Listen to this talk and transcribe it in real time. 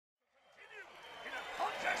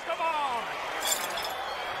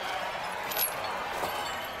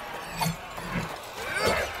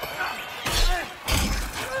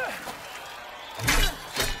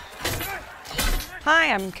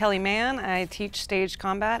Hi, I'm Kelly Mann. I teach stage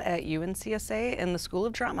combat at UNCSA in the School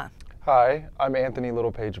of Drama. Hi, I'm Anthony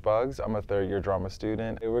Littlepage-Buggs. I'm a third-year drama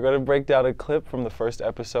student. We're going to break down a clip from the first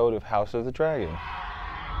episode of House of the Dragon.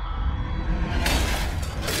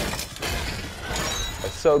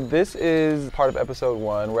 So this is part of episode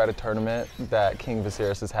 1. We're at a tournament that King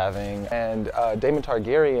Viserys is having, and Daemon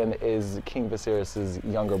Targaryen is King Viserys'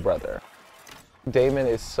 younger brother. Daemon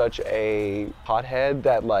is such a hothead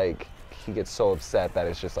that, like, he gets so upset that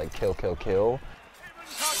it's just like kill, kill, kill.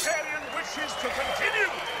 Targaryen wishes to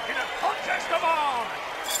continue in a contest of arms.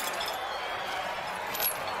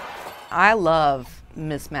 I love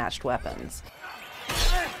mismatched weapons.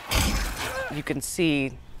 You can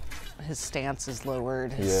see his stance is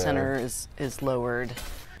lowered, his center is lowered,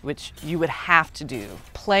 which you would have to do.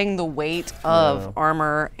 Playing the weight of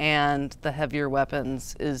armor and the heavier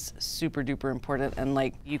weapons is super duper important, and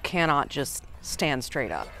like you cannot just stand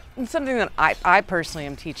straight up. It's something that I personally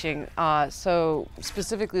am teaching. So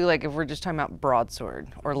specifically, like if we're just talking about broadsword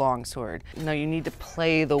or longsword, you need to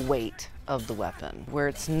play the weight of the weapon, where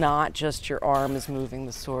it's not just your arm is moving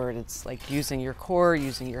the sword, it's like using your core,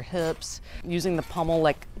 using your hips, using the pommel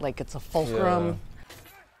like it's a fulcrum.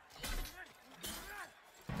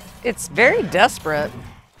 It's very desperate.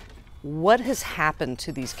 What has happened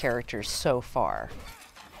to these characters so far?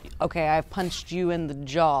 Okay, I've punched you in the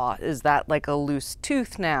jaw. Is that like a loose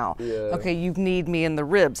tooth now? Okay, you kneed me in the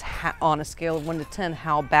ribs. On a scale of 1 to 10,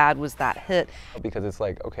 how bad was that hit? Because it's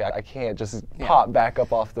like, okay, I can't just pop back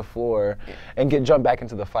up off the floor and jump back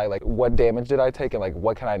into the fight. Like, what damage did I take, and like,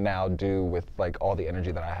 what can I now do with like all the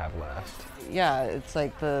energy that I have left? Yeah, it's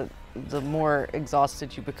like the more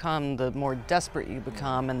exhausted you become, the more desperate you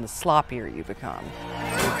become, and the sloppier you become.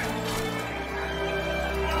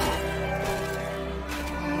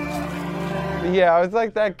 Yeah, I was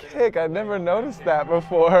like, that kick, I never noticed that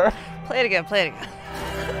before. Play it again, play it again.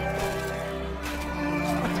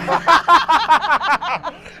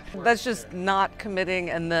 That's just not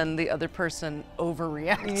committing, and then the other person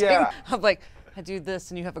overreacting. Yeah. I'm like, I do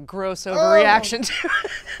this and you have a gross overreaction to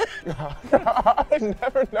it. I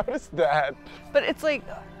never noticed that. But it's like,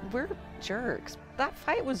 we're jerks. That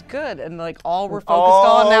fight was good, and like all we're focused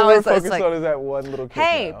on now is like, that one little kick.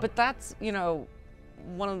 Hey, now. but that's,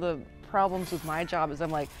 one of the problems with my job is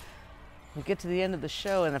I'm like, we get to the end of the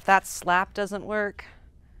show, and if that slap doesn't work,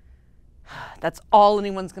 that's all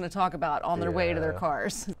anyone's going to talk about on their way to their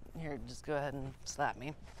cars. Here, just go ahead and slap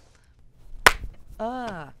me.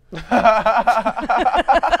 That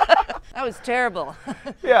was terrible.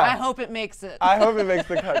 Yeah. I hope it makes it. I hope it makes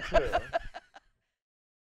the cut too.